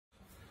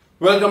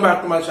Welcome back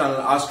to my channel.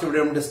 आज के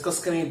video में डिस्कस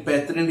करेंगे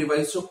बेहतरीन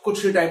डिवाइस जो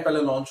कुछ ही टाइम पहले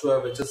लॉन्च हुआ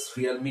है, विच इज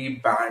Realme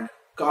Band।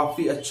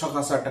 काफी अच्छा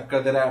खासा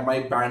टक्कर दे रहा है MI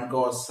बैंड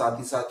को और साथ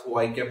ही साथ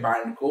Huawei के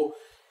बैंड को।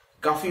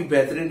 काफी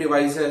बेहतरीन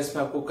डिवाइस है।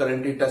 इसमें आपको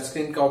करंटली टच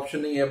स्क्रीन का ऑप्शन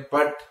नहीं है,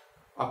 बट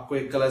आपको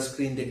एक कलर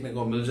स्क्रीन देखने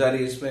को मिल जा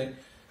रही है इसमें।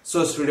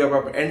 सो इस वीडियो पर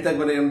आप एंड तक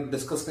बने,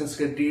 डिस्कस करेंगे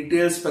इसके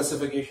detail,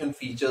 specification,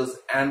 features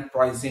and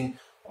pricing,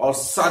 और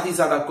साथ ही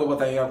साथ आपको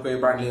बताएंगे आपको ये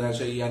बैंड लेना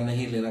चाहिए या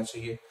नहीं लेना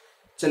चाहिए।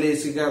 चलिए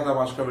इसी के साथ हम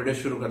आज का वीडियो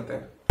शुरू करते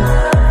हैं।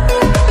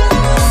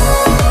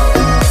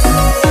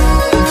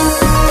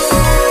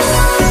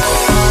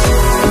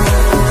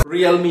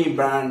 Realme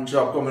Band जो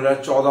आपको मिल रहा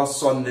है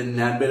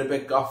 1499 रुपए,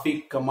 काफी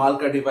कमाल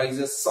का डिवाइस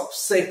है।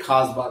 सबसे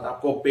खास बात,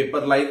 आपको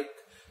पेपर लाइक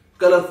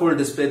कलरफुल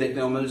डिस्प्ले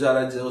देखने को मिल जा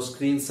रहा है, जो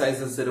स्क्रीन साइज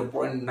है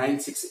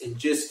 0.96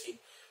 इंचेस की।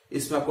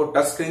 इसमें आपको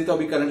टच स्क्रीन तो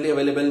अभी करंटली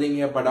अवेलेबल नहीं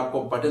है, बट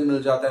आपको बटन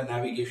मिल जाता है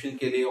नेविगेशन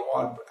के लिए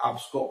और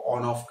एप्स को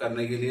ऑन ऑफ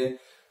करने के लिए।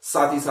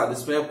 साथ ही साथ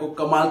इसमें आपको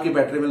कमाल की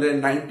बैटरी मिल रही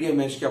है। 90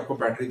 mAh की आपको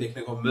बैटरी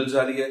देखने को मिल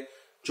जा रही है,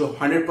 जो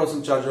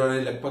 100% चार्ज हो रही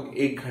है लगभग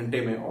 1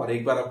 घंटे में। और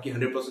एक बार आपकी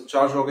 100%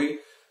 चार्ज हो गई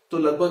तो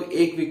लगभग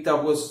 1 वीक तक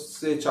आपको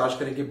इससे चार्ज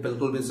करने की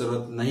बिल्कुल भी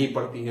जरूरत नहीं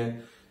पड़ती है।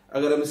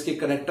 अगर हम इसके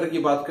कनेक्टर की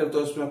बात करें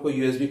तो इसमें आपको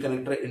यूएसबी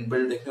कनेक्टर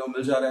इनबिल्ट देखने को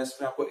मिल जा रहा है।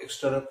 इसमें आपको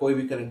एक्सटर्नल कोई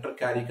भी कनेक्टर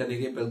कैरी करने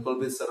की बिल्कुल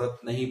भी जरूरत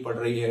नहीं पड़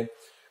रही है।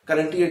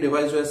 करंटली ये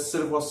डिवाइस जो है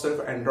सिर्फ और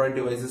सिर्फ एंड्रॉइड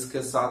डिवाइसेस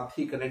के साथ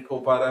ही कनेक्ट हो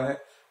पा रहा है।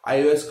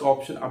 iOS का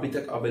ऑप्शन अभी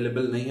तक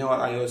अवेलेबल नहीं है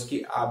और iOS की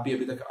ऐप भी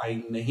अभी तक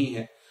आई नहीं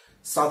है।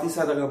 साथ ही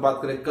साथ अगर बात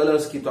करें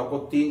कलर्स की, तो आपको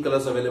 3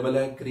 कलर्स अवेलेबल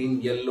है, green,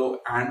 yellow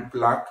and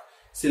black.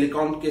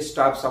 Silicon के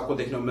स्ट्रैप्स आपको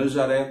देखने को मिल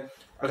जा रहे हैं।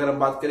 अगर हम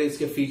बात करें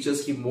इसके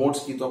फीचर्स की,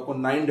 मोड्स की, तो आपको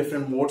 9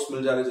 डिफरेंट मोड्स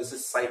मिल जा रहे हैं, जैसे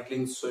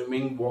साइकिलिंग,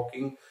 स्विमिंग,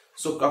 वॉकिंग।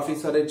 सो काफी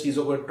सारे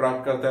चीजों को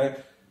ट्रैक करता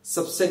है।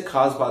 सबसे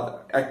खास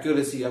बात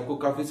एक्यूरेसी, आपको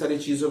काफी सारी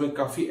चीजों में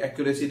काफी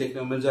एक्यूरेसी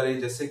देखने को मिल जा रही है,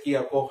 जैसे कि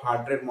आपको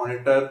heart rate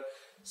monitor,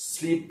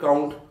 sleep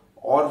count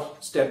और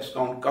स्टेप्स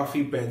काउंट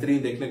काफी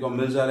बेहतरीन देखने को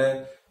मिल जा रहा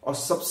है। और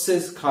सबसे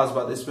खास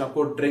बात, इसमें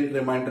आपको ड्रिंक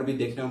रिमाइंडर भी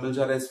देखने को मिल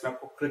जा रहा है। इसमें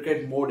आपको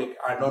क्रिकेट मोड, एक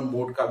एड ऑन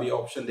मोड का भी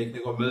ऑप्शन देखने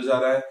को मिल जा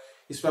रहा है।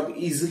 इसमें आप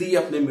इजीली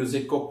अपने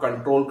म्यूजिक को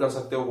कंट्रोल कर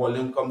सकते हो,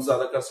 वॉल्यूम कम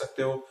ज्यादा कर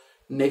सकते हो,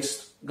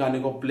 नेक्स्ट गाने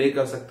को प्ले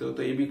कर सकते हो।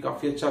 तो ये भी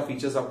काफी अच्छा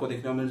फीचर्स आपको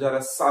देखने को मिल जा रहा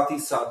है। साथ ही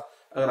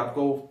साथ अगर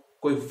आपको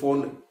कोई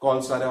फोन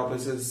कॉल्स आ रहे हैं, आप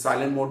इसे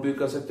साइलेंट मोड भी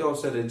कर सकते हो और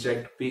उसे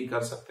रिजेक्ट भी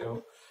कर सकते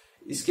हो।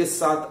 इसके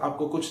साथ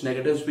आपको कुछ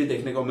नेगेटिव्स भी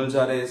देखने को मिल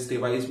जा रहे हैं इस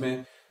डिवाइस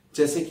में,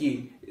 जैसे कि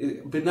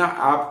बिना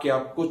ऐप के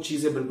आप कुछ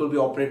चीजें बिल्कुल भी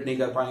ऑपरेट नहीं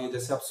कर पाएंगे,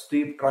 जैसे आप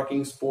स्लीप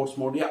ट्रैकिंग, स्पोर्ट्स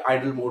मोड या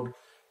आइडल मोड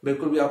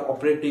बिल्कुल भी आप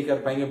ऑपरेट नहीं कर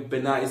पाएंगे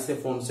बिना इसे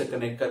फोन से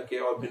कनेक्ट करके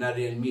और बिना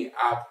Realme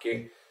ऐप के।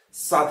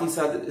 साथ ही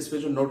साथ इसमें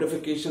जो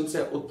नोटिफिकेशन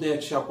है उतने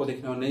अच्छे आपको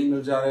देखने को नहीं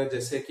मिल जा रहे हैं,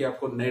 जैसे कि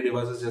आपको नए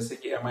डिवाइसेस जैसे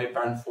कि MI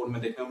बैंड फोन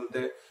में देखने को मिलते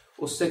हैं।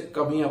 उससे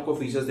कम ही आपको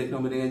फीचर्स देखने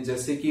को मिलेंगे,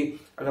 जैसे कि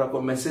अगर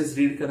आपको मैसेज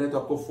रीड करें तो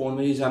आपको फोन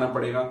में ही जाना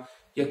पड़ेगा,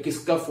 या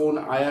किसका फोन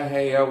आया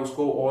है या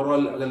उसको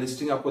ओवरऑल अगर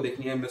लिस्टिंग आपको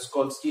देखनी है मिस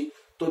कॉल्स की,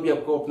 तो भी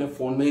आपको अपने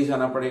फोन में ही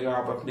जाना पड़ेगा।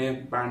 आप अपने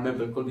बैंड में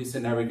बिल्कुल भी इसे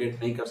नेविगेट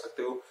नहीं कर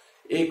सकते हो।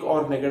 एक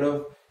और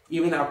नेगेटिव,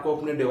 इवन आपको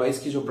अपने डिवाइस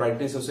की जो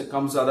ब्राइटनेस है उसे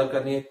कम ज्यादा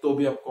करनी है तो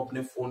भी आपको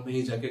अपने फोन में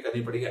ही जाके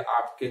करनी पड़ेगी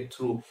ऐप के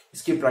थ्रू।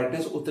 इसकी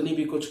ब्राइटनेस उतनी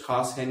भी कुछ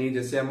खास है नहीं,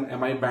 जैसे हम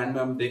MI बैंड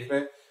में हम देख रहे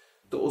हैं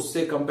तो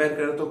उससे कंपेयर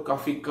करें तो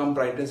काफी कम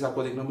ब्राइटनेस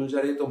आपको देखने को मिल जा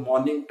रही है। तो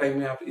मॉर्निंग टाइम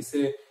में आप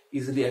इसे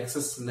इजिली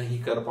एक्सेस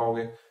नहीं कर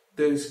पाओगे।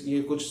 तो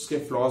ये कुछ इसके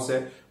फ्लॉस है,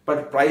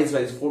 बट प्राइस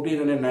वाइज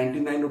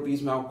 1499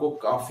 रुपीज में आपको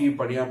काफी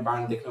बढ़िया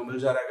बैंड देखने को मिल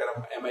जा रहा है। अगर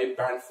हम MI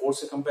बैंड 4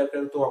 से कंपेयर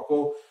करें तो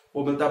आपको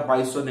वो मिलता है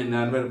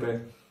 2299 रुपए,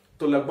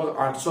 तो लगभग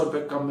 800 रुपए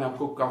कम में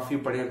आपको काफी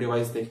बढ़िया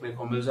डिवाइस देखने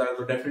को मिल जा रहा है।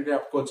 तो डेफिनेटली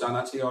आपको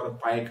जाना चाहिए और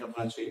बाय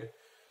करना चाहिए।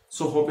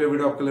 सो होप ये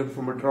वीडियो आपके लिए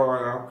इन्फॉर्मेटिव हो।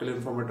 अगर आपके लिए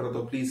इन्फॉर्मेटिव हो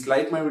तो please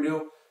like my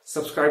video,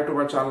 subscribe to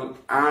my channel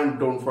and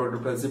don't forget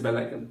to press the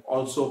bell icon.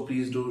 Also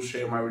please do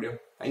share my video.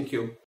 Thank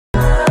you.